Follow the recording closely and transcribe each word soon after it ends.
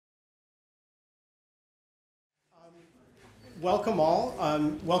welcome all.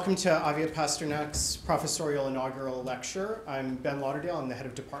 Welcome to Avia Pasternak's professorial inaugural lecture. I'm Ben Lauderdale. I'm the head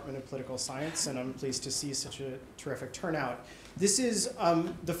of Department of Political Science, and I'm pleased to see such a terrific turnout. This is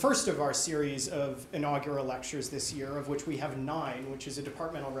the first of our series of inaugural lectures this year, of which we have 9, which is a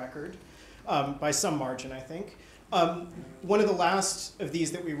departmental record by some margin, I think. One of the last of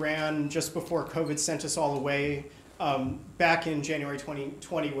these that we ran just before COVID sent us all away back in January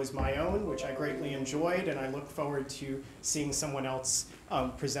 2020 was my own, which I greatly enjoyed, and I look forward to seeing someone else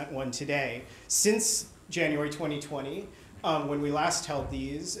present one today. Since January 2020, when we last held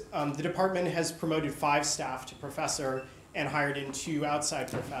these, the department has promoted 5 staff to professor and hired in 2 outside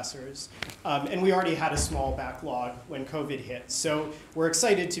professors. And we already had a small backlog when COVID hit. So we're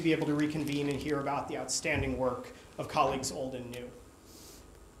excited to be able to reconvene and hear about the outstanding work of colleagues old and new.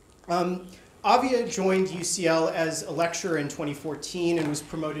 Avia joined UCL as a lecturer in 2014 and was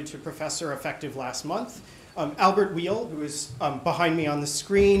promoted to professor effective last month. Albert Wheel, who is behind me on the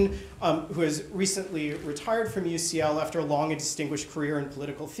screen, who has recently retired from UCL after a long and distinguished career in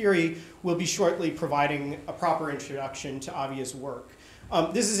political theory, will be shortly providing a proper introduction to Avia's work.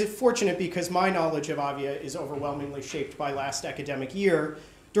 This is fortunate because my knowledge of Avia is overwhelmingly shaped by last academic year,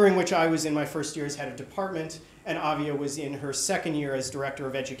 during which I was in my first year as head of department, and Avia was in her second year as director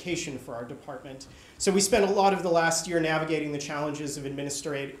of education for our department. So we spent a lot of the last year navigating the challenges of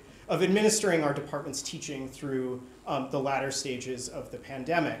administering our department's teaching through the latter stages of the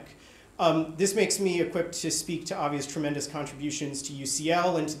pandemic. This makes me equipped to speak to Avia's tremendous contributions to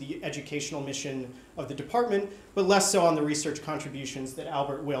UCL and to the educational mission of the department, but less so on the research contributions that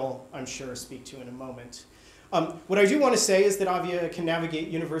Albert will, I'm sure, speak to in a moment. What I do want to say is that Avia can navigate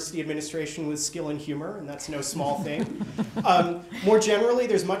university administration with skill and humor, and that's no small thing. More generally,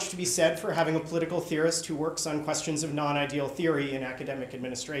 there's much to be said for having a political theorist who works on questions of non-ideal theory in academic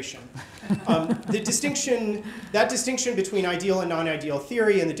administration. That distinction between ideal and non-ideal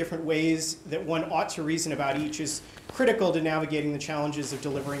theory and the different ways that one ought to reason about each is critical to navigating the challenges of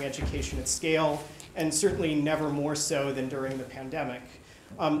delivering education at scale, and certainly never more so than during the pandemic.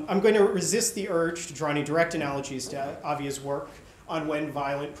 I'm going to resist the urge to draw any direct analogies to Avia's work on when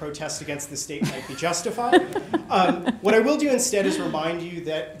violent protest against the state might be justified. What I will do instead is remind you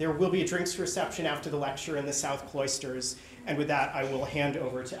that there will be a drinks reception after the lecture in the South Cloisters, and with that I will hand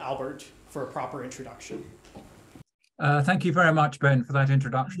over to Albert for a proper introduction. Thank you very much, Ben, for that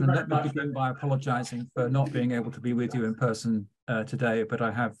introduction. And let me begin by apologizing for not being able to be with you in person today, but I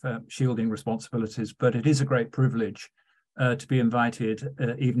have shielding responsibilities. But it is a great privilege to be invited,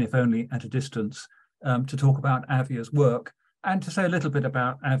 even if only at a distance, to talk about Avia's work and to say a little bit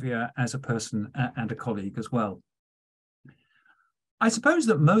about Avia as a person and a colleague as well. I suppose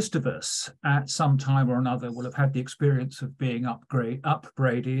that most of us at some time or another will have had the experience of being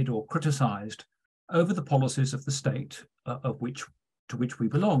upbraided or criticized over the policies of the state to which we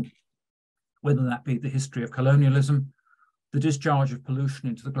belong, whether that be the history of colonialism, the discharge of pollution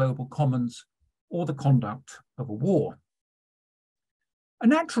into the global commons, or the conduct of a war. A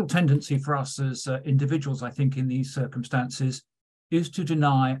natural tendency for us as individuals, I think, in these circumstances is to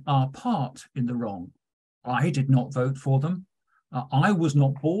deny our part in the wrong. I did not vote for them. I was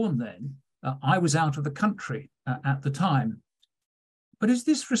not born then. I was out of the country at the time. But is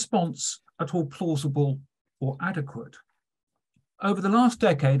this response at all plausible or adequate? Over the last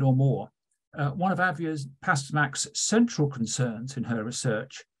decade or more, one of Avia Pasternak's central concerns in her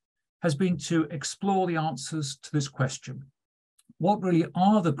research has been to explore the answers to this question. What really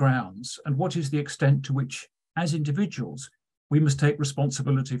are the grounds, and what is the extent to which, as individuals, we must take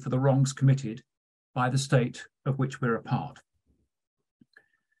responsibility for the wrongs committed by the state of which we're a part?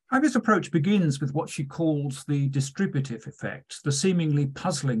 Avia's approach begins with what she calls the distributive effect, the seemingly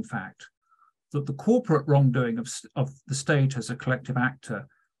puzzling fact that the corporate wrongdoing of the state as a collective actor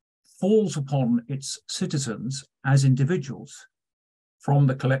falls upon its citizens as individuals, from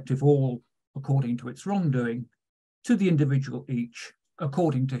the collective all according to its wrongdoing, to the individual each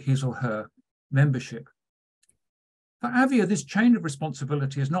according to his or her membership. For Avia, this chain of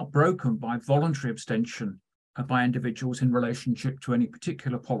responsibility is not broken by voluntary abstention by individuals in relationship to any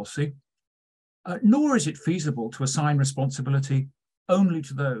particular policy, nor is it feasible to assign responsibility only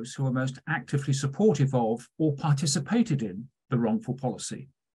to those who are most actively supportive of or participated in the wrongful policy,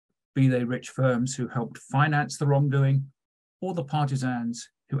 be they rich firms who helped finance the wrongdoing or the partisans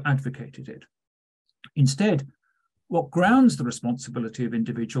who advocated it. Instead, what grounds the responsibility of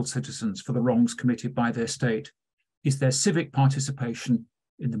individual citizens for the wrongs committed by their state is their civic participation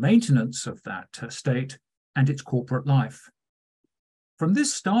in the maintenance of that state and its corporate life. From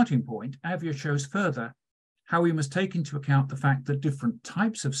this starting point, Avia shows further how we must take into account the fact that different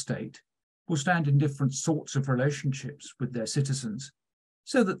types of state will stand in different sorts of relationships with their citizens,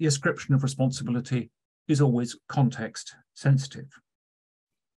 so that the ascription of responsibility is always context sensitive.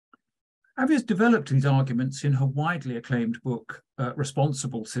 Avia's developed these arguments in her widely acclaimed book,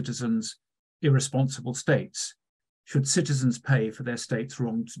 Responsible Citizens, Irresponsible States, Should Citizens Pay for Their State's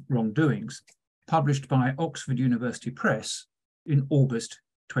Wrongdoings, published by Oxford University Press in August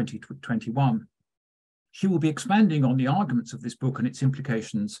 2021. She will be expanding on the arguments of this book and its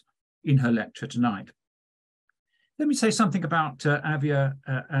implications in her lecture tonight. Let me say something about Avia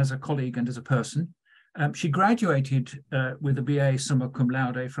as a colleague and as a person. She graduated with a BA summa cum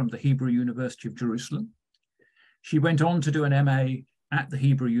laude from the Hebrew University of Jerusalem. She went on to do an MA at the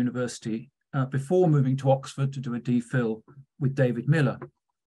Hebrew University before moving to Oxford to do a DPhil with David Miller.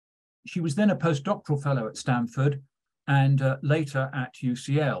 She was then a postdoctoral fellow at Stanford and later at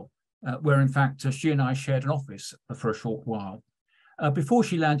UCL, where in fact she and I shared an office for a short while, before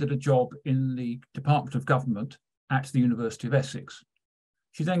she landed a job in the Department of Government at the University of Essex.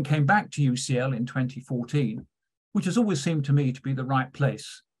 She then came back to UCL in 2014, which has always seemed to me to be the right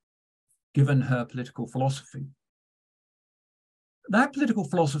place, given her political philosophy. That political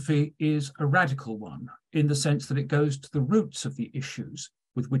philosophy is a radical one in the sense that it goes to the roots of the issues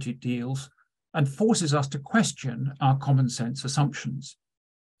with which it deals and forces us to question our common sense assumptions.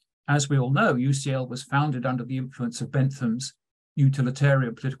 As we all know, UCL was founded under the influence of Bentham's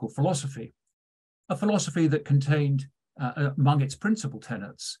utilitarian political philosophy, a philosophy that contained among its principal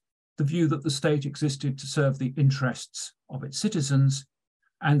tenets the view that the state existed to serve the interests of its citizens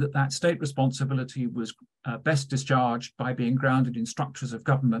and that state responsibility was best discharged by being grounded in structures of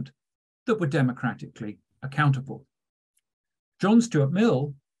government that were democratically accountable. John Stuart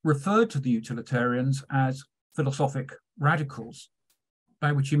Mill referred to the utilitarians as philosophic radicals,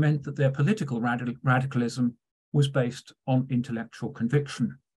 by which he meant that their political radicalism was based on intellectual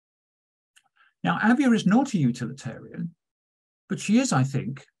conviction. Now, Avia is not a utilitarian, but she is, I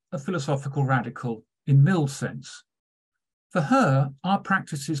think, a philosophical radical in Mill's sense. For her, our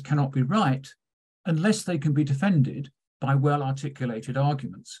practices cannot be right unless they can be defended by well-articulated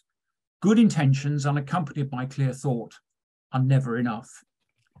arguments. Good intentions unaccompanied by clear thought are never enough.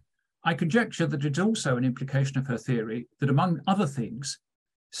 I conjecture that it's also an implication of her theory that, among other things,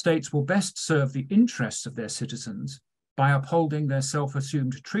 states will best serve the interests of their citizens by upholding their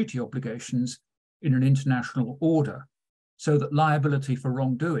self-assumed treaty obligations in an international order, so that liability for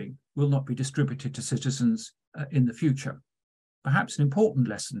wrongdoing will not be distributed to citizens in the future. Perhaps an important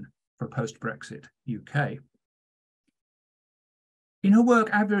lesson for a post-Brexit UK. In her work,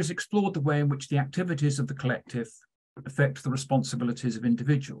 Avia has explored the way in which the activities of the collective affect the responsibilities of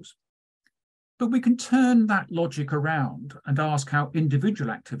individuals. But we can turn that logic around and ask how individual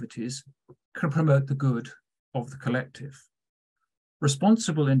activities can promote the good of the collective.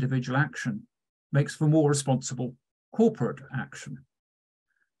 Responsible individual action makes for more responsible corporate action.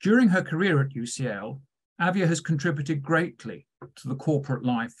 During her career at UCL, Avia has contributed greatly to the corporate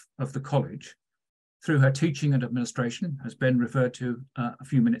life of the college through her teaching and administration, as Ben referred to a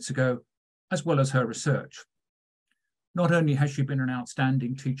few minutes ago, as well as her research. Not only has she been an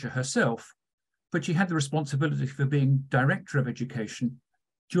outstanding teacher herself, but she had the responsibility for being Director of Education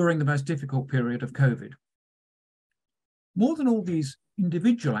during the most difficult period of COVID. More than all these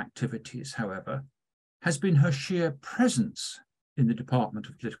individual activities, however, has been her sheer presence in the Department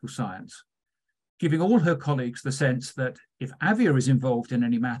of Political Science, giving all her colleagues the sense that if Avia is involved in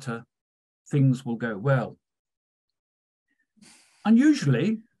any matter, things will go well.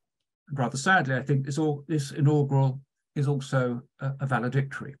 Unusually, and rather sadly, I think this inaugural is also a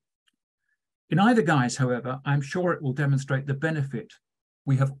valedictory. In either guise, however, I'm sure it will demonstrate the benefit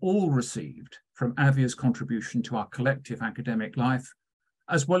we have all received from Avia's contribution to our collective academic life,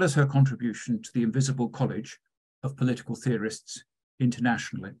 as well as her contribution to the invisible college of political theorists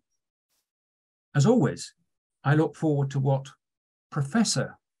internationally. As always, I look forward to what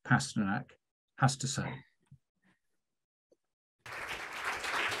Professor Pasternak has to say.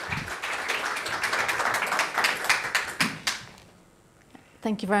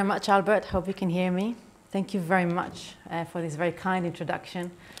 Thank you very much, Albert. Hope you can hear me. Thank you very much for this very kind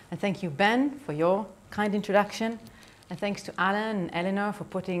introduction. And thank you, Ben, for your kind introduction. And thanks to Alan and Eleanor for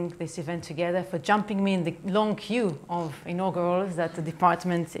putting this event together, for jumping me in the long queue of inaugurals that the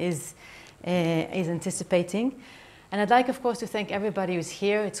department is anticipating. And I'd like, of course, to thank everybody who's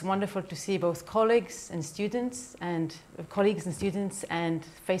here. It's wonderful to see both colleagues and students and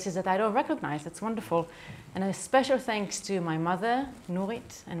faces that I don't recognize. It's wonderful. And a special thanks to my mother,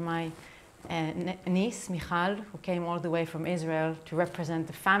 Nurit, and my niece, Michal, who came all the way from Israel to represent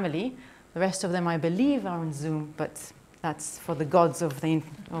the family. The rest of them, I believe, are on Zoom, but that's for the gods of the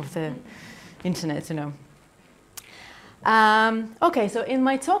internet, you know. Okay, so in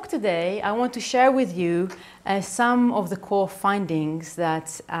my talk today, I want to share with you some of the core findings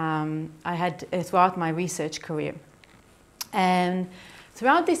that I had throughout my research career. And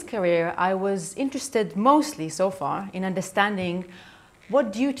throughout this career, I was interested mostly so far in understanding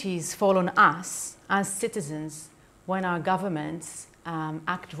what duties fall on us as citizens when our governments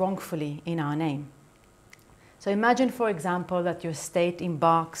act wrongfully in our name. So imagine, for example, that your state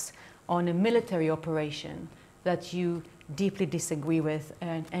embarks on a military operation that you deeply disagree with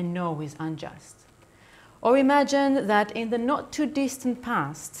and know is unjust. Or imagine that in the not too distant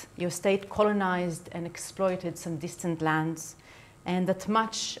past, your state colonized and exploited some distant lands, and that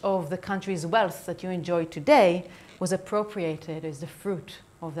much of the country's wealth that you enjoy today was appropriated as the fruit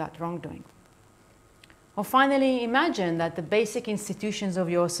of that wrongdoing. Or finally, imagine that the basic institutions of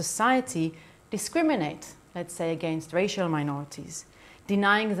your society discriminate, let's say, against racial minorities,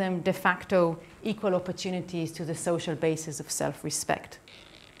 denying them de facto equal opportunities to the social basis of self-respect.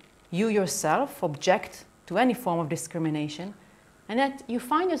 You yourself object to any form of discrimination, and yet you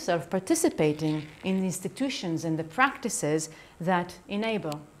find yourself participating in the institutions and the practices that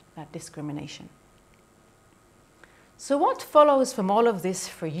enable that discrimination. So what follows from all of this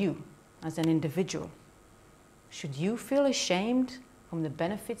for you as an individual? Should you feel ashamed from the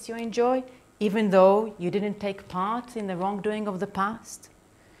benefits you enjoy, even though you didn't take part in the wrongdoing of the past?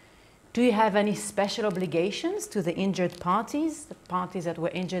 Do you have any special obligations to the injured parties, the parties that were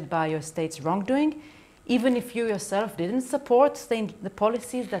injured by your state's wrongdoing, even if you yourself didn't support the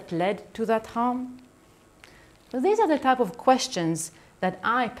policies that led to that harm? So these are the type of questions that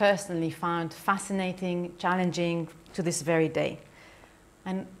I personally found fascinating, challenging to this very day.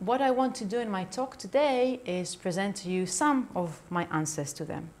 And what I want to do in my talk today is present to you some of my answers to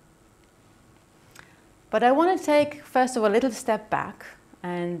them. But I want to take, first of all, a little step back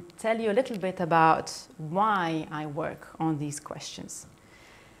and tell you a little bit about why I work on these questions.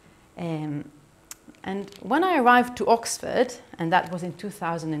 And when I arrived to Oxford, and that was in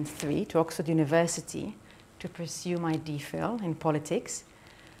 2003, to Oxford University, to pursue my DPhil in politics,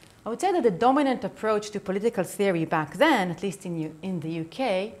 I would say that the dominant approach to political theory back then, at least in the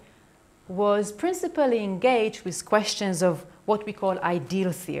UK, was principally engaged with questions of what we call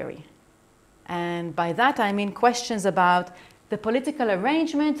ideal theory. And by that I mean questions about the political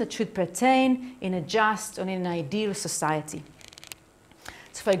arrangements that should pertain in a just or in an ideal society.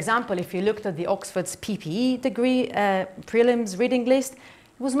 So for example, if you looked at the Oxford's PPE degree prelims reading list, it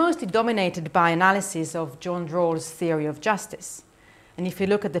was mostly dominated by analysis of John Rawls' theory of justice. And if you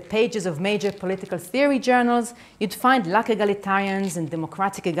look at the pages of major political theory journals, you'd find lack egalitarians and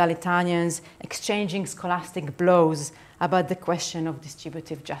democratic egalitarians exchanging scholastic blows about the question of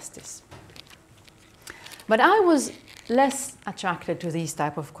distributive justice. But I was less attracted to these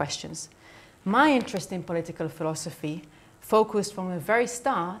type of questions. My interest in political philosophy focused from the very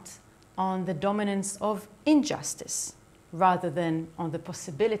start on the dominance of injustice rather than on the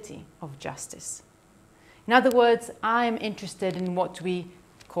possibility of justice. In other words, I'm interested in what we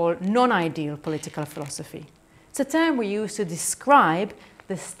call non-ideal political philosophy. It's a term we use to describe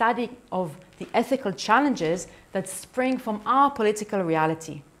the study of the ethical challenges that spring from our political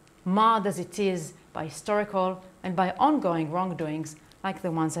reality, marred as it is by historical and by ongoing wrongdoings like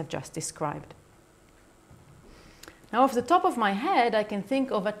the ones I've just described. Now, off the top of my head, I can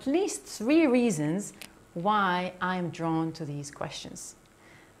think of at least 3 reasons why I'm drawn to these questions.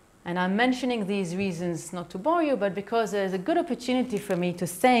 And I'm mentioning these reasons not to bore you, but because there's a good opportunity for me to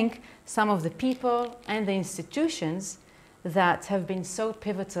thank some of the people and the institutions that have been so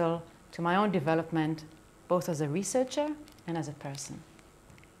pivotal to my own development, both as a researcher and as a person.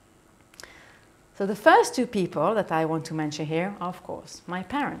 So the first 2 people that I want to mention here are, of course, my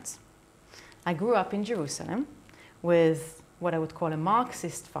parents. I grew up in Jerusalem with what I would call a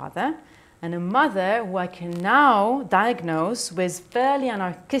Marxist father and a mother who I can now diagnose with fairly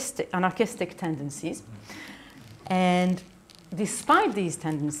anarchistic tendencies. And despite these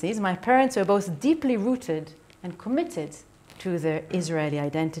tendencies, my parents were both deeply rooted and committed to their Israeli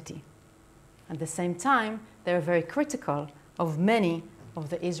identity. At the same time, they were very critical of many of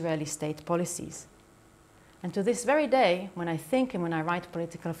the Israeli state policies. And to this very day, when I think and when I write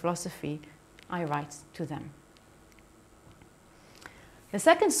political philosophy, I write to them. The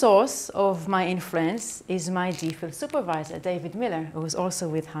second source of my influence is my DPhil supervisor, David Miller, who is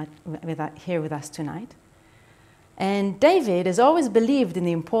also here with us tonight. And David has always believed in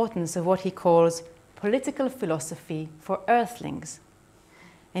the importance of what he calls political philosophy for earthlings.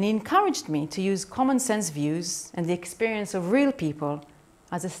 And he encouraged me to use common sense views and the experience of real people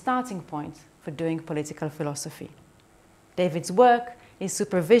as a starting point for doing political philosophy. David's work, his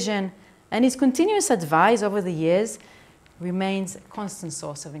supervision, And his continuous advice over the years remains a constant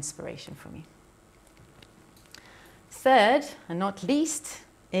source of inspiration for me. Third, and not least,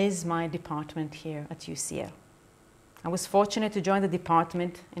 is my department here at UCL. I was fortunate to join the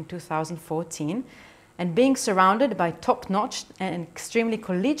department in 2014, and being surrounded by top-notch and extremely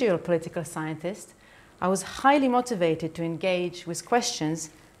collegial political scientists, I was highly motivated to engage with questions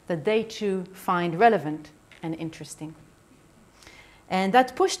that they too find relevant and interesting. And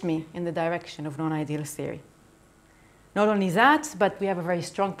that pushed me in the direction of non-ideal theory. Not only that, but we have a very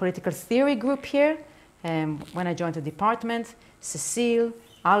strong political theory group here. When I joined the department, Cecile,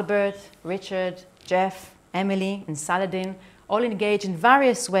 Albert, Richard, Jeff, Emily, and Saladin all engage in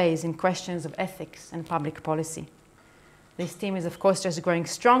various ways in questions of ethics and public policy. This team is, of course, just growing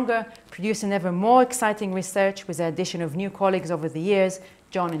stronger, producing ever more exciting research with the addition of new colleagues over the years,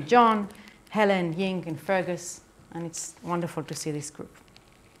 John and John, Helen, Ying, and Fergus, and it's wonderful to see this group.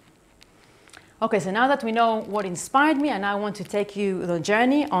 Okay, so now that we know what inspired me, I now want to take you on a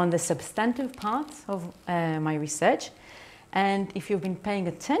journey on the substantive parts of my research. And if you've been paying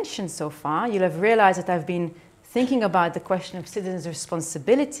attention so far, you'll have realized that I've been thinking about the question of citizens'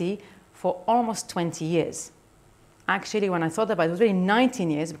 responsibility for almost 20 years. Actually, when I thought about it, it was really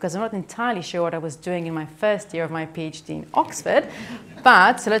 19 years, because I'm not entirely sure what I was doing in my first year of my PhD in Oxford.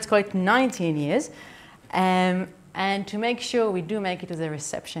 But, so let's call it 19 years. And to make sure we do make it to the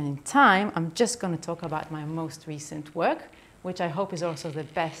reception in time, I'm just going to talk about my most recent work, which I hope is also the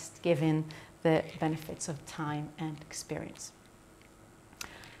best given the benefits of time and experience.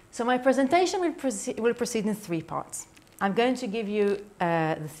 So my presentation will proceed in 3 parts. I'm going to give you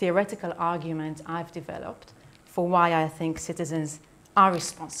the theoretical argument I've developed for why I think citizens are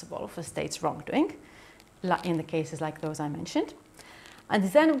responsible for states' wrongdoing, in the cases like those I mentioned. And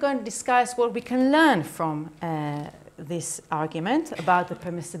then we're going to discuss what we can learn from this argument about the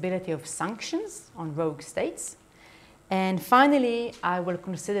permissibility of sanctions on rogue states. And finally, I will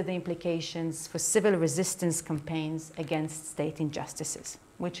consider the implications for civil resistance campaigns against state injustices,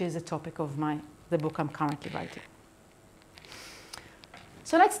 which is the topic of the book I'm currently writing.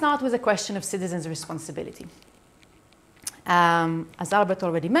 So let's start with the question of citizens' responsibility. As Albert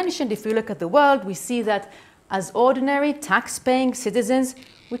already mentioned, if we look at the world, we see that as ordinary tax-paying citizens,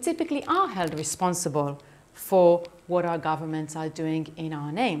 we typically are held responsible for what our governments are doing in our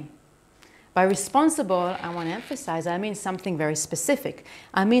name. By responsible, I want to emphasize, I mean something very specific.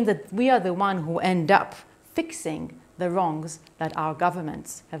 I mean that we are the one who end up fixing the wrongs that our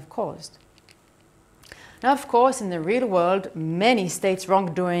governments have caused. Now, of course, in the real world, many states'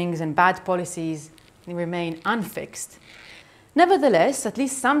 wrongdoings and bad policies remain unfixed. Nevertheless, at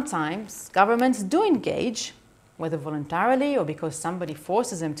least sometimes, governments do engage, whether voluntarily or because somebody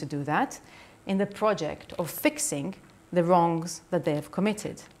forces them to do that, in the project of fixing the wrongs that they have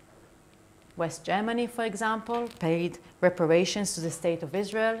committed. West Germany, for example, paid reparations to the State of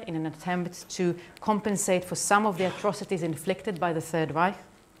Israel in an attempt to compensate for some of the atrocities inflicted by the Third Reich.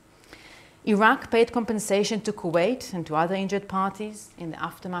 Iraq paid compensation to Kuwait and to other injured parties in the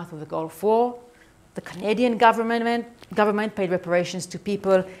aftermath of the Gulf War. The Canadian government paid reparations to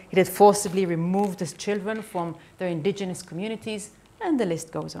people it had forcibly removed as children from their indigenous communities, and the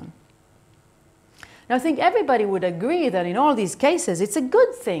list goes on. Now, I think everybody would agree that in all these cases, it's a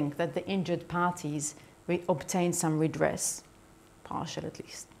good thing that the injured parties obtain some redress, partial at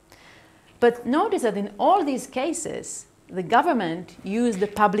least. But notice that in all these cases, the government used the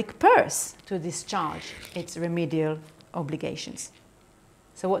public purse to discharge its remedial obligations.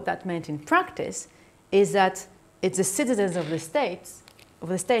 So what that meant in practice is that it's the citizens of the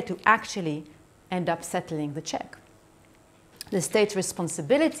state who actually end up settling the check. The state's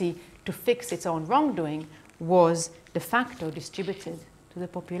responsibility to fix its own wrongdoing was de facto distributed to the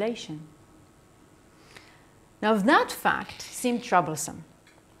population. Now, that fact seemed troublesome.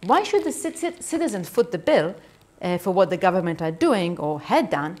 Why should the citizens foot the bill for what the government are doing or had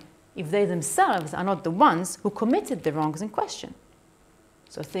done if they themselves are not the ones who committed the wrongs in question?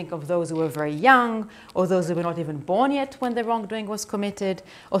 So think of those who were very young, or those who were not even born yet when the wrongdoing was committed,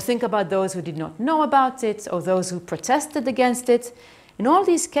 or think about those who did not know about it, or those who protested against it. In all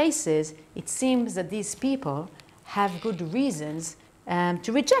these cases, it seems that these people have good reasons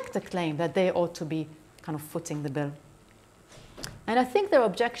to reject the claim that they ought to be kind of footing the bill. And I think their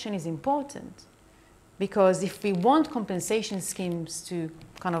objection is important, because if we want compensation schemes to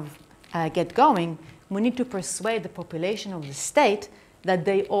kind of get going, we need to persuade the population of the state that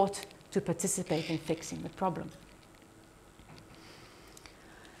they ought to participate in fixing the problem.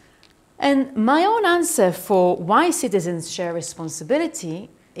 And my own answer for why citizens share responsibility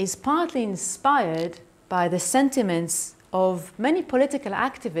is partly inspired by the sentiments of many political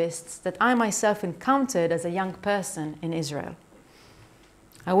activists that I myself encountered as a young person in Israel.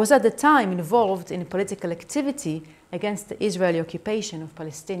 I was at the time involved in political activity against the Israeli occupation of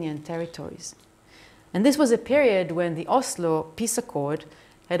Palestinian territories. And this was a period when the Oslo peace accord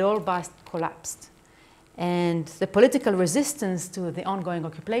had all but collapsed. And the political resistance to the ongoing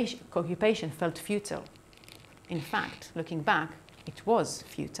occupation felt futile. In fact, looking back, it was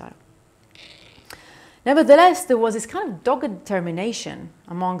futile. Nevertheless, there was this kind of dogged determination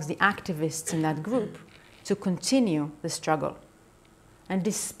amongst the activists in that group to continue the struggle. And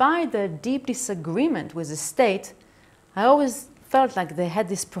despite their deep disagreement with the state, I always felt like they had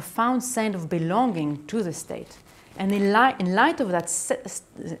this profound sense of belonging to the state. And in light of that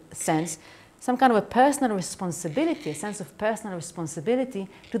sense, some kind of a personal responsibility, a sense of personal responsibility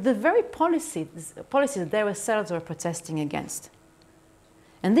to the very policies that they themselves were protesting against.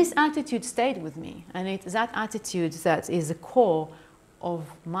 And this attitude stayed with me, and it's that attitude that is the core of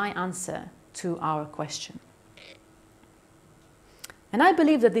my answer to our question. And I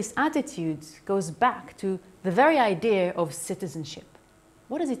believe that this attitude goes back to the very idea of citizenship.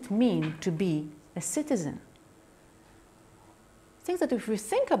 What does it mean to be a citizen? I think that if we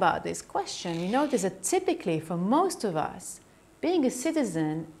think about this question, we notice that typically for most of us, being a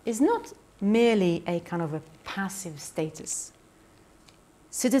citizen is not merely a kind of a passive status.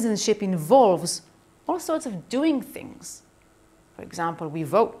 Citizenship involves all sorts of doing things. For example, we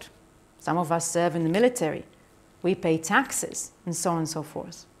vote. Some of us serve in the military. We pay taxes, and so on and so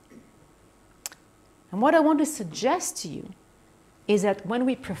forth. And what I want to suggest to you is that when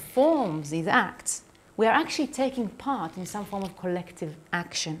we perform these acts, we are actually taking part in some form of collective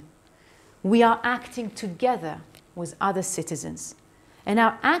action. We are acting together with other citizens. And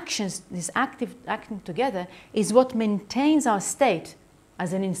our actions, this active acting together, is what maintains our state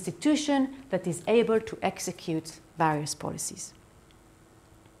as an institution that is able to execute various policies.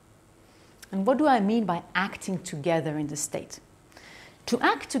 And what do I mean by acting together in the state? To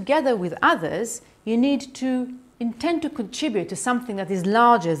act together with others, you need to intend to contribute to something that is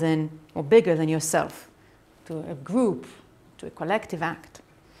larger than or bigger than yourself, to a group, to a collective act.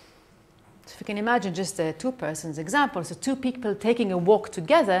 So if you can imagine just a two-person's example, so two people taking a walk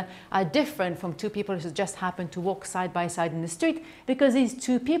together are different from two people who just happen to walk side by side in the street, because these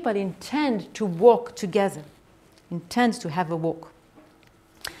two people intend to walk together, intend to have a walk.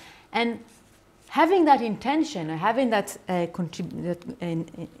 And having that intention, or having that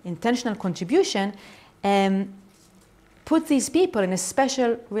intentional contribution, put these people in a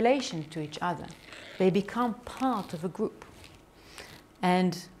special relation to each other. They become part of a group.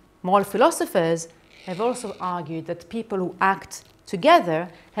 And moral philosophers have also argued that people who act together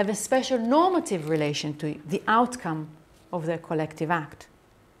have a special normative relation to the outcome of their collective act.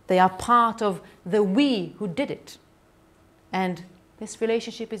 They are part of the we who did it. And this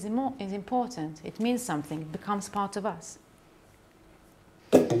relationship is important. It means something. It becomes part of us.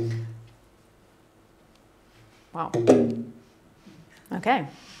 Wow. Okay.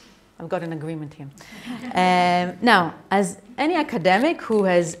 I've got an agreement here. Now, as any academic who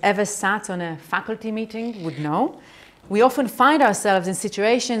has ever sat on a faculty meeting would know, we often find ourselves in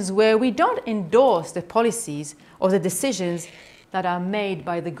situations where we don't endorse the policies or the decisions that are made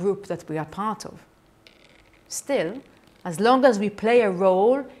by the group that we are part of. Still, as long as we play a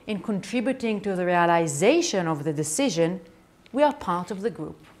role in contributing to the realization of the decision, we are part of the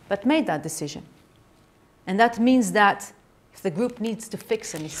group that made that decision. And that means that if the group needs to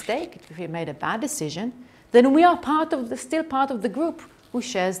fix a mistake, if we made a bad decision, then we are still part of the group who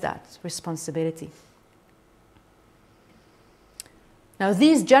shares that responsibility. Now,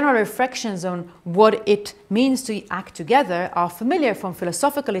 these general reflections on what it means to act together are familiar from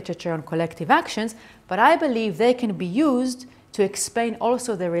philosophical literature on collective actions, but I believe they can be used to explain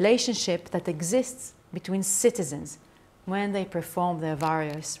also the relationship that exists between citizens when they perform their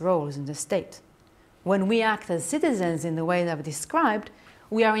various roles in the state. When we act as citizens in the way that I've described,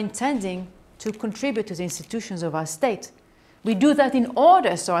 we are intending to contribute to the institutions of our state. We do that in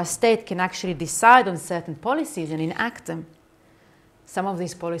order so our state can actually decide on certain policies and enact them. Some of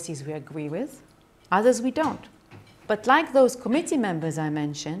these policies we agree with, others we don't. But like those committee members I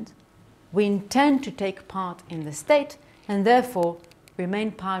mentioned, we intend to take part in the state and therefore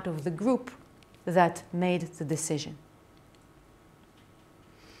remain part of the group that made the decision.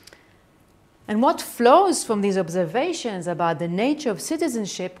 And what flows from these observations about the nature of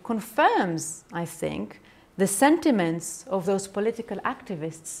citizenship confirms, I think, the sentiments of those political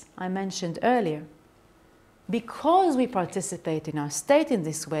activists I mentioned earlier. Because we participate in our state in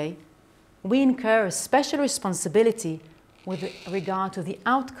this way, we incur a special responsibility with regard to the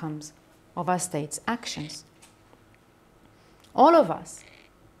outcomes of our state's actions. All of us,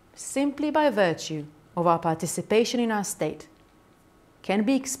 simply by virtue of our participation in our state, can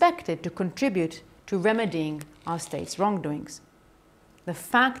be expected to contribute to remedying our state's wrongdoings. The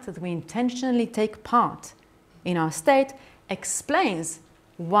fact that we intentionally take part in our state explains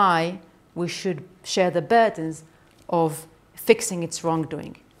why we should share the burdens of fixing its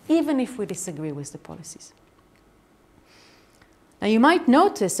wrongdoing, even if we disagree with the policies. Now, you might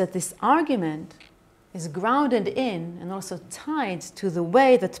notice that this argument is grounded in and also tied to the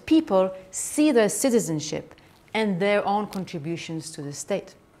way that people see their citizenship and their own contributions to the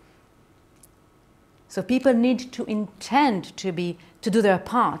state. So people need to intend to do their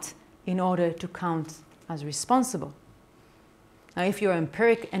part in order to count as responsible. Now, if you're an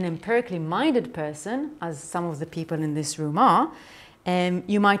empirically minded person, as some of the people in this room are,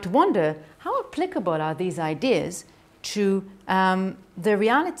 you might wonder, how applicable are these ideas to the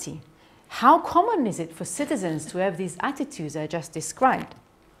reality? How common is it for citizens to have these attitudes I just described?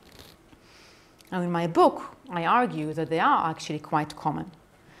 Now, in my book, I argue that they are actually quite common.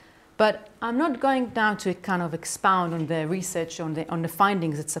 But I'm not going now to kind of expound on the research, on the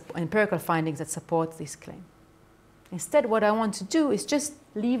findings, empirical findings that support this claim. Instead, what I want to do is just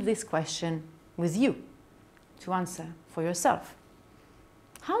leave this question with you to answer for yourself.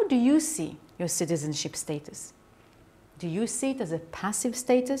 How do you see your citizenship status? Do you see it as a passive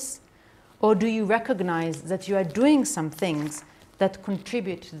status? Or do you recognize that you are doing some things that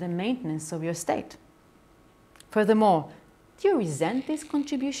contribute to the maintenance of your state? Furthermore, do you resent these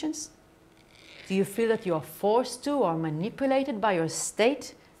contributions? Do you feel that you are forced to or manipulated by your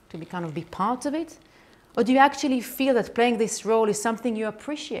state to be part of it? Or do you actually feel that playing this role is something you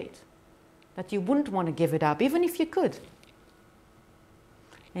appreciate, that you wouldn't want to give it up, even if you could?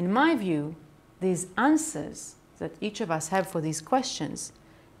 In my view, these answers that each of us have for these questions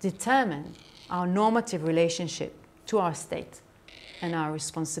determine our normative relationship to our state and our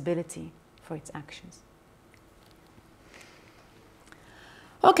responsibility for its actions.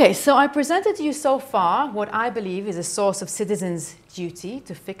 Okay, so I presented to you so far what I believe is a source of citizens' duty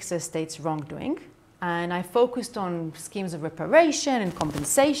to fix their state's wrongdoing. And I focused on schemes of reparation and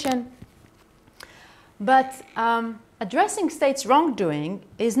compensation. But addressing states' wrongdoing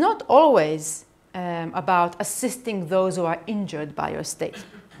is not always about assisting those who are injured by your state.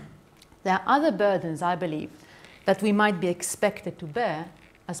 There are other burdens, I believe, that we might be expected to bear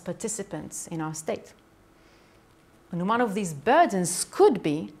as participants in our state. And one of these burdens could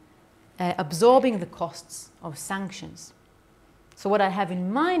be absorbing the costs of sanctions. So what I have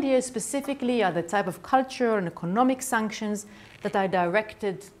in mind here specifically are the type of cultural and economic sanctions that are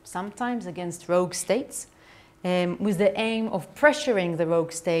directed sometimes against rogue states, with the aim of pressuring the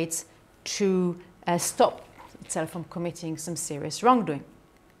rogue states to stop itself from committing some serious wrongdoing.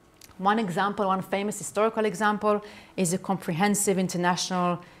 One example, one famous historical example, is the comprehensive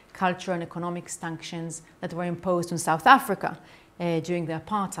international cultural and economic sanctions that were imposed on South Africa during the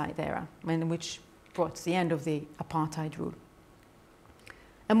apartheid era, which brought the end of the apartheid rule.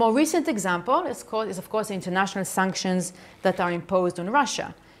 A more recent example is of course international sanctions that are imposed on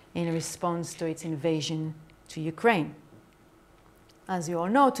Russia in response to its invasion to Ukraine. As you all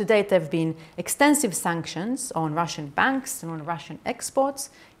know, to date there have been extensive sanctions on Russian banks and on Russian exports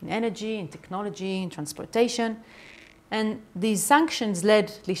in energy, in technology, in transportation. And these sanctions led,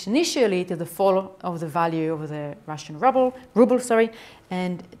 at least initially, to the fall of the value of the Russian ruble,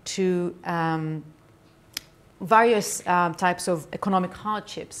 and to various types of economic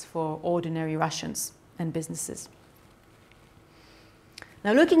hardships for ordinary Russians and businesses.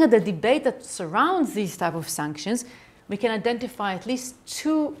 Now, looking at the debate that surrounds these type of sanctions, we can identify at least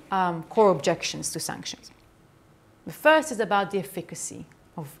two core objections to sanctions. The first is about the efficacy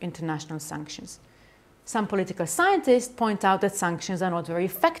of international sanctions. Some political scientists point out that sanctions are not very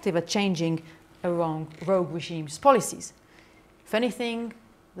effective at changing a rogue regime's policies. If anything,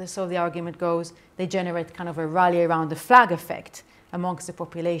 so the argument goes, they generate kind of a rally around the flag effect amongst the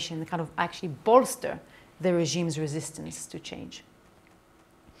population and kind of actually bolster the regime's resistance to change.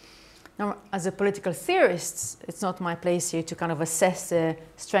 Now, as a political theorist, it's not my place here to kind of assess the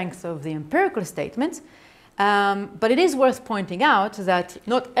strength of the empirical statement, but it is worth pointing out that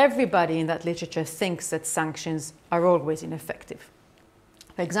not everybody in that literature thinks that sanctions are always ineffective.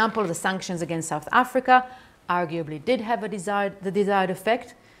 For example, the sanctions against South Africa arguably did have the desired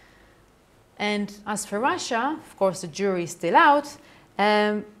effect. And as for Russia, of course, the jury is still out,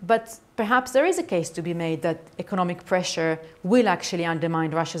 but perhaps there is a case to be made that economic pressure will actually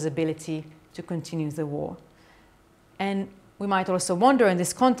undermine Russia's ability to continue the war. And we might also wonder in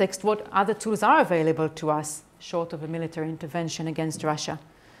this context what other tools are available to us short of a military intervention against Russia.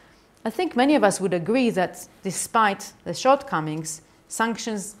 I think many of us would agree that despite the shortcomings,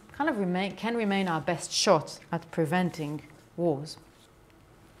 sanctions kind of can remain our best shot at preventing wars.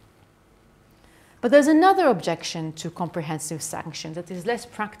 But there's another objection to comprehensive sanctions that is less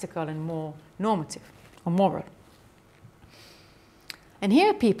practical and more normative or moral. And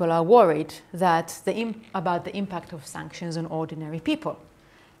here people are worried that about the impact of sanctions on ordinary people.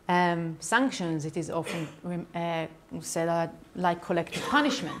 Sanctions, it is often said, are like collective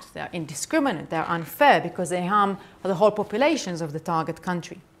punishment. They are indiscriminate, they are unfair because they harm the whole populations of the target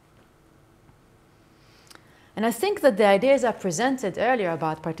country. And I think that the ideas I presented earlier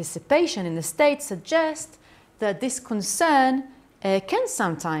about participation in the state suggest that this concern can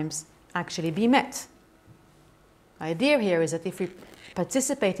sometimes actually be met. The idea here is that if we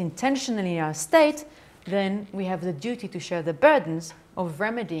participate intentionally in our state, then we have the duty to share the burdens of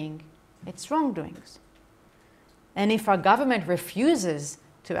remedying its wrongdoings. And if our government refuses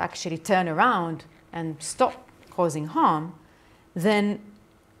to actually turn around and stop causing harm, then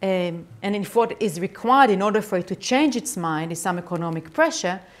and if what is required in order for it to change its mind is some economic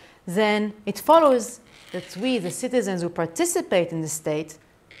pressure, then it follows that we, the citizens who participate in the state,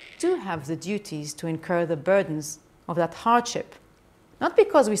 do have the duties to incur the burdens of that hardship. Not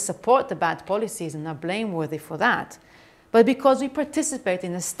because we support the bad policies and are blameworthy for that, but because we participate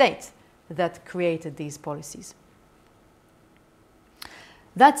in a state that created these policies.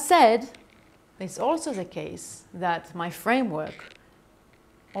 That said, it's also the case that my framework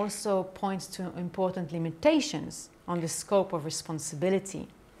also points to important limitations on the scope of responsibility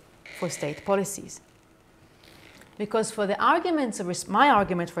for state policies. Because for the arguments of my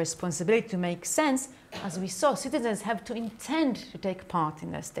argument for responsibility to make sense, as we saw, citizens have to intend to take part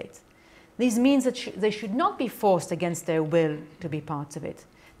in their state. This means that they should not be forced against their will to be part of it.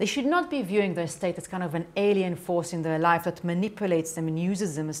 They should not be viewing their state as kind of an alien force in their life that manipulates them and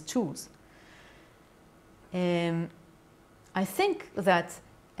uses them as tools. I think that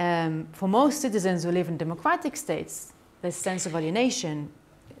for most citizens who live in democratic states, this sense of alienation,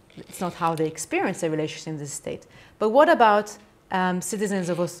 it's not how they experience their relationship in this state. But what about citizens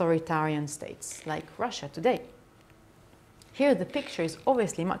of authoritarian states like Russia today? Here the picture is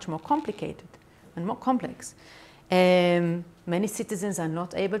obviously much more complicated and more complex. Many citizens are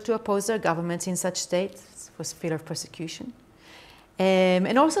not able to oppose their governments in such states for fear of persecution.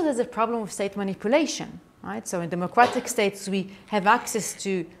 And also there's a problem of state manipulation. Right? So in democratic states, we have access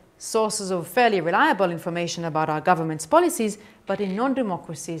to sources of fairly reliable information about our government's policies, but in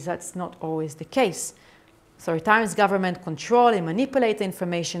non-democracies, that's not always the case. Authoritarian governments control and manipulate the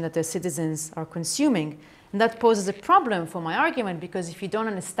information that their citizens are consuming. And that poses a problem for my argument, because if you don't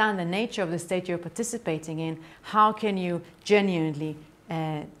understand the nature of the state you're participating in, how can you genuinely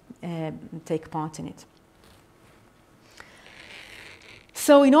take part in it?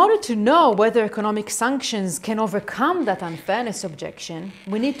 So in order to know whether economic sanctions can overcome that unfairness objection,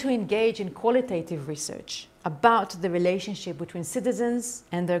 we need to engage in qualitative research about the relationship between citizens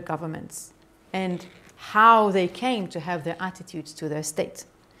and their governments and how they came to have their attitudes to their state.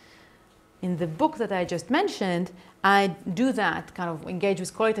 In the book that I just mentioned, I do that, kind of engage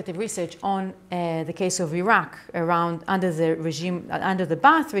with qualitative research on the case of Iraq under the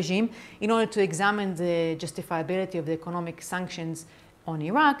Ba'ath regime, in order to examine the justifiability of the economic sanctions on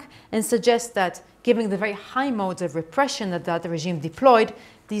Iraq, and suggest that given the very high modes of repression that the regime deployed,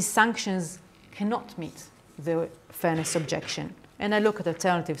 these sanctions cannot meet the fairness objection. And I look at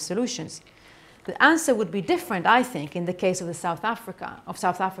alternative solutions. The answer would be different, I think, in the case of South Africa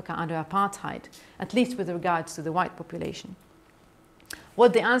under apartheid, at least with regards to the white population.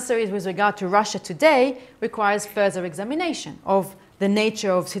 What the answer is with regard to Russia today requires further examination of the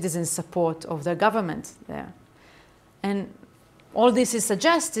nature of citizens' support of their government there. And all this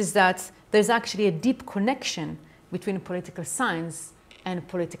suggests is that there's actually a deep connection between political science and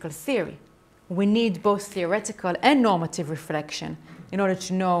political theory. We need both theoretical and normative reflection in order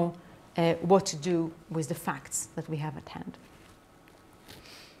to know what to do with the facts that we have at hand.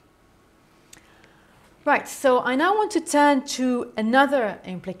 Right, so I now want to turn to another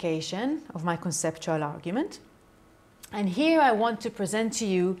implication of my conceptual argument. And here I want to present to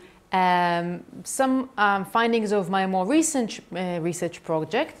you some findings of my more recent research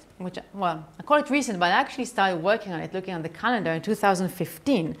project, which, well, I call it recent, but I actually started working on it, looking at the calendar in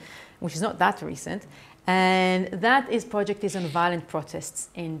 2015, which is not that recent. And that project is on violent protests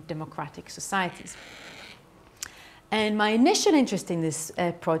in democratic societies. And my initial interest in this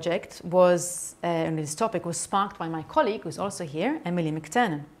project was, and this topic was sparked by my colleague, who's also here, Emily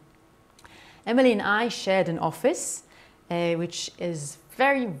McTernan. Emily and I shared an office, which is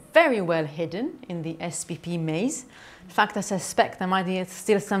very, very well hidden in the SPP maze. In fact, I suspect there might be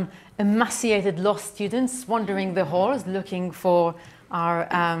still some emaciated lost students wandering the halls looking for our,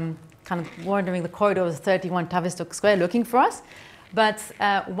 kind of wandering the corridors of 31 Tavistock Square looking for us. But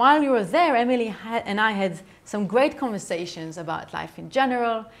while we were there, Emily and I had some great conversations about life in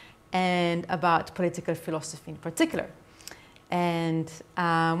general and about political philosophy in particular. And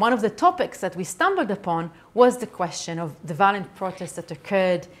one of the topics that we stumbled upon was the question of the violent protests that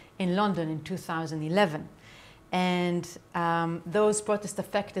occurred in London in 2011. And those protests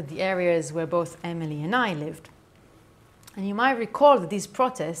affected the areas where both Emily and I lived. And you might recall that these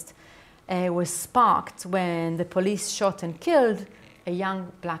protests were sparked when the police shot and killed a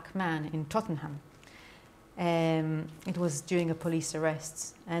young black man in Tottenham. It was during a police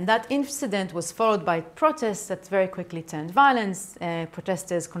arrest. And that incident was followed by protests that very quickly turned violence,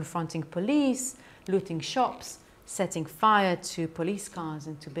 protesters confronting police, looting shops, setting fire to police cars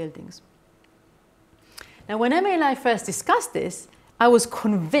and to buildings. Now, when Emily and I first discussed this, I was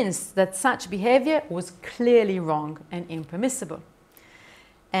convinced that such behavior was clearly wrong and impermissible.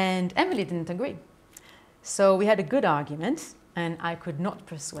 And Emily didn't agree. So we had a good argument, and I could not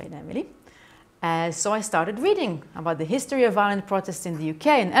persuade Emily. So I started reading about the history of violent protests in the UK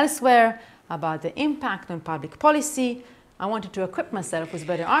and elsewhere, about the impact on public policy. I wanted to equip myself with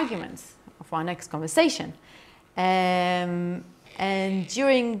better arguments for our next conversation. And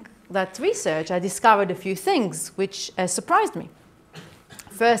during that research, I discovered a few things which surprised me.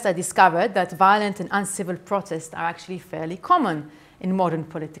 First, I discovered that violent and uncivil protests are actually fairly common in modern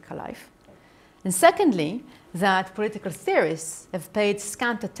political life. And secondly, that political theorists have paid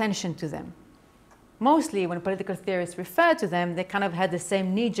scant attention to them. Mostly when political theorists refer to them, they kind of had the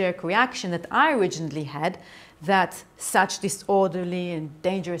same knee-jerk reaction that I originally had, that such disorderly and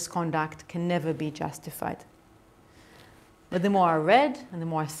dangerous conduct can never be justified. But the more I read and the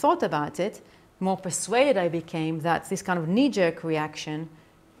more I thought about it, the more persuaded I became that this kind of knee-jerk reaction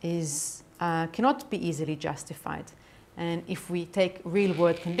cannot be easily justified. And if we take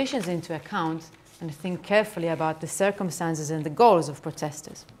real-world conditions into account and think carefully about the circumstances and the goals of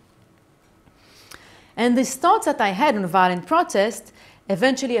protesters. And these thoughts that I had on violent protest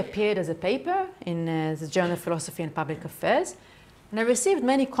eventually appeared as a paper in the Journal of Philosophy and Public Affairs. And I received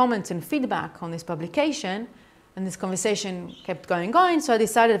many comments and feedback on this publication, and this conversation kept going on, so I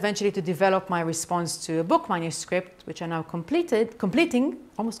decided eventually to develop my response to a book manuscript, which I now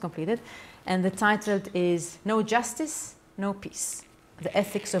almost completed, and the title is No Justice, No Peace, The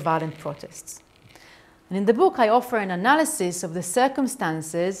Ethics of Violent Protests. And in the book, I offer an analysis of the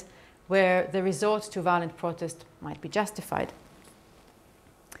circumstances where the resort to violent protest might be justified.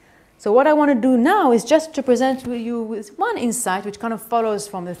 So what I want to do now is just to present to you with one insight which kind of follows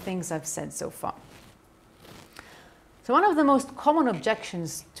from the things I've said so far. So one of the most common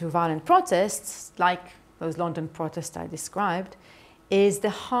objections to violent protests, like those London protests I described, is the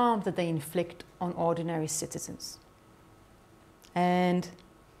harm that they inflict on ordinary citizens. And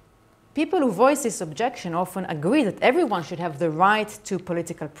people who voice this objection often agree that everyone should have the right to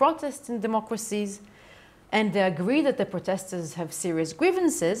political protest in democracies, and they agree that the protesters have serious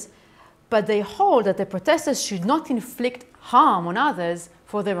grievances, but they hold that the protesters should not inflict harm on others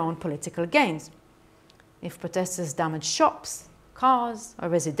for their own political gains. If protesters damage shops, cars, or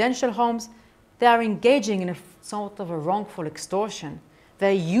residential homes, they are engaging in a sort of a wrongful extortion.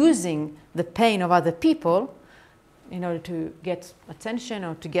 They're using the pain of other people in order to get attention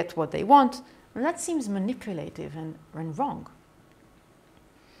or to get what they want, and that seems manipulative and wrong.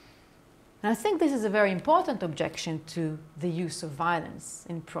 And I think this is a very important objection to the use of violence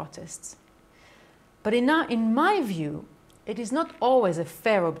in protests. But in my view, it is not always a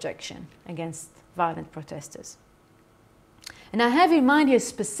fair objection against violent protesters. And I have in mind here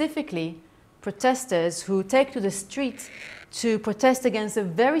specifically protesters who take to the street to protest against a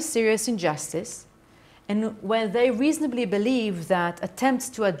very serious injustice, and where they reasonably believe that attempts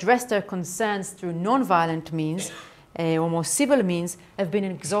to address their concerns through non-violent means or more civil means have been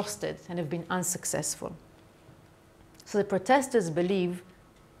exhausted and have been unsuccessful. So the protesters believe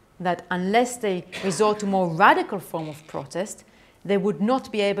that unless they resort to more radical form of protest, they would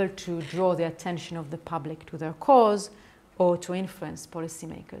not be able to draw the attention of the public to their cause or to influence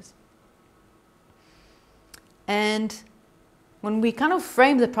policymakers. And when we kind of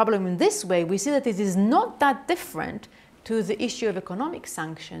frame the problem in this way, we see that it is not that different to the issue of economic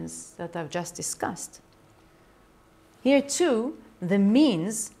sanctions that I've just discussed. Here too, the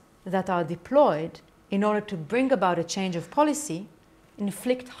means that are deployed in order to bring about a change of policy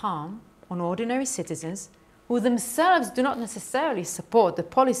inflict harm on ordinary citizens who themselves do not necessarily support the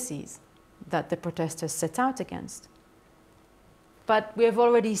policies that the protesters set out against. But we have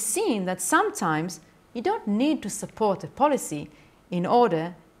already seen that sometimes you don't need to support a policy in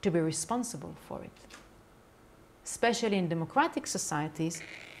order to be responsible for it. Especially in democratic societies,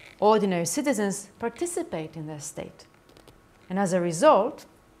 ordinary citizens participate in their state. And as a result,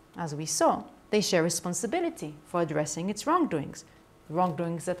 as we saw, they share responsibility for addressing its wrongdoings,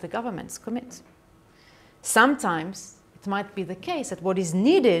 wrongdoings that the governments commit. Sometimes it might be the case that what is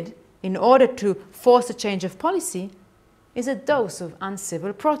needed in order to force a change of policy is a dose of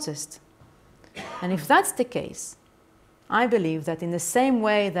uncivil protest. And if that's the case, I believe that in the same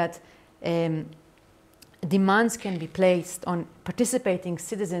way that demands can be placed on participating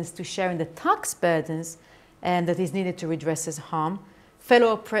citizens to share in the tax burdens that is needed to redress as harm,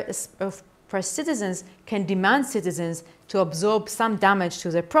 fellow oppressed citizens can demand citizens to absorb some damage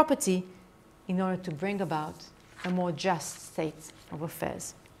to their property in order to bring about a more just state of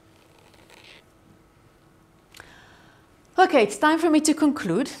affairs. Okay, it's time for me to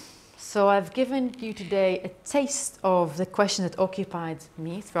conclude. So I've given you today a taste of the question that occupied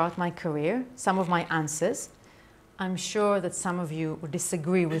me throughout my career, some of my answers. I'm sure that some of you would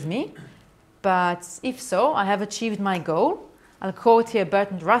disagree with me, but if so, I have achieved my goal. I'll quote here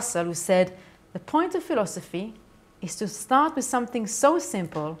Bertrand Russell, who said, "The point of philosophy is to start with something so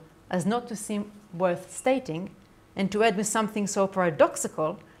simple as not to seem worth stating, and to end with something so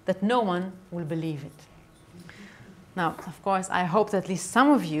paradoxical that no one will believe it." Now, of course, I hope that at least some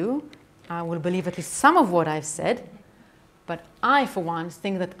of you will believe at least some of what I've said, but I, for one,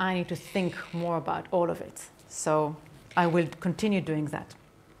 think that I need to think more about all of it. So I will continue doing that.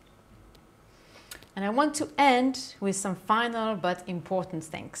 And I want to end with some final but important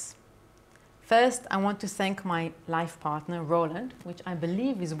things. First, I want to thank my life partner, Roland, which I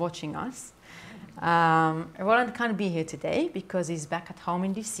believe is watching us. Roland can't be here today because he's back at home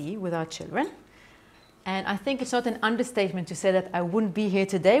in DC with our children. And I think it's not an understatement to say that I wouldn't be here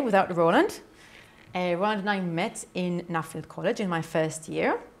today without Roland. Roland and I met in Nuffield College in my first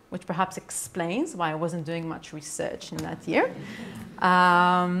year, which perhaps explains why I wasn't doing much research in that year.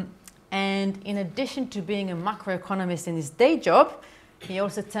 And in addition to being a macroeconomist in his day job, he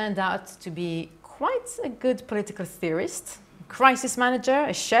also turned out to be quite a good political theorist, crisis manager,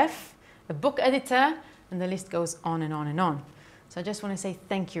 a chef, a book editor, and the list goes on and on and on. So I just want to say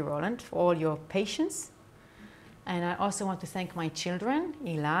thank you, Roland, for all your patience. And I also want to thank my children,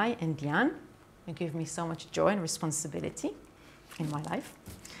 Eli and Diane, who give me so much joy and responsibility in my life.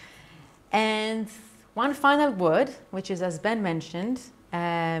 And one final word, which is, as Ben mentioned,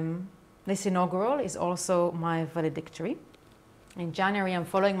 this inaugural is also my valedictory. In January, I'm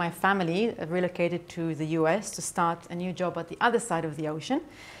following my family, relocated to the US to start a new job at the other side of the ocean.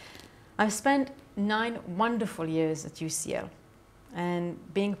 I've spent 9 wonderful years at UCL, and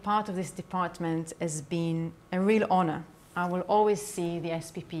being part of this department has been a real honor. I will always see the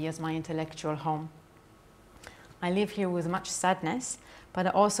SPP as my intellectual home. I live here with much sadness, but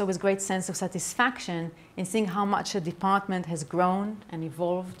also with great sense of satisfaction in seeing how much the department has grown and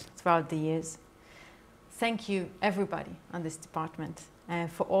evolved throughout the years. Thank you, everybody on this department,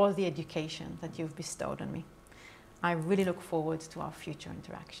 for all the education that you've bestowed on me. I really look forward to our future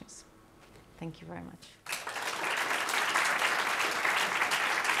interactions. Thank you very much.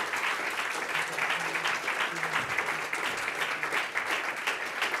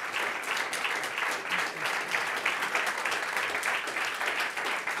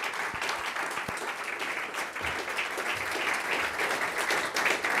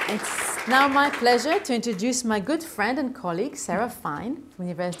 It's now my pleasure to introduce my good friend and colleague, Sarah Fine, from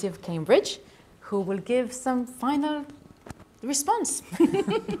the University of Cambridge, who will give some final response,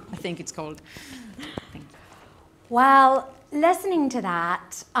 I think it's called. Thank you. Well, listening to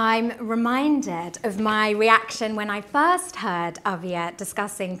that, I'm reminded of my reaction when I first heard Avia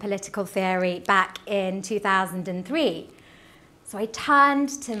discussing political theory back in 2003. So I turned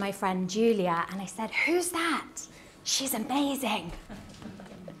to my friend Julia and I said, "Who's that? She's amazing."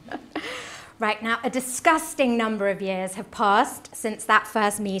 Right now, a disgusting number of years have passed since that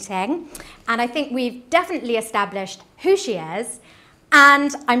first meeting, and I think we've definitely established who she is,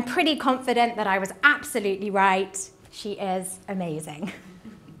 and I'm pretty confident that I was absolutely right. She is amazing.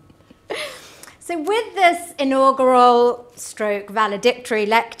 So with this inaugural stroke valedictory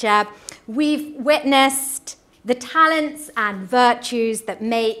lecture, we've witnessed the talents and virtues that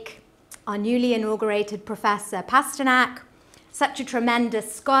make our newly inaugurated Professor Pasternak such a tremendous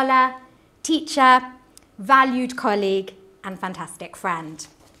scholar, teacher, valued colleague, and fantastic friend.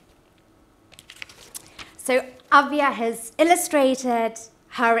 So Avia has illustrated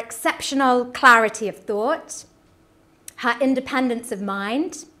her exceptional clarity of thought, her independence of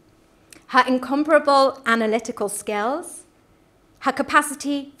mind, her incomparable analytical skills, her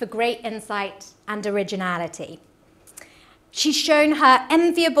capacity for great insight and originality. She's shown her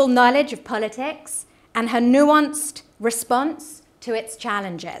enviable knowledge of politics and her nuanced response to its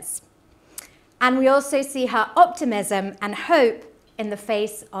challenges. And we also see her optimism and hope in the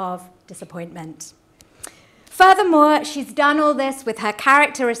face of disappointment. Furthermore, she's done all this with her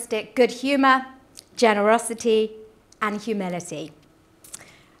characteristic good humor, generosity, and humility.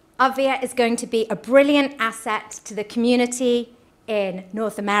 Avia is going to be a brilliant asset to the community in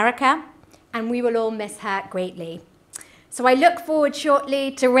North America, and we will all miss her greatly. So I look forward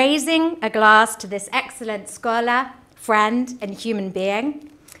shortly to raising a glass to this excellent scholar, friend, and human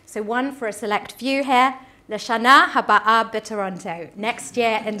being. So one for a select few here, L'Shana Haba'a B'Toronto. Next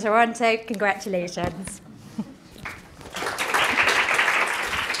year in Toronto, congratulations.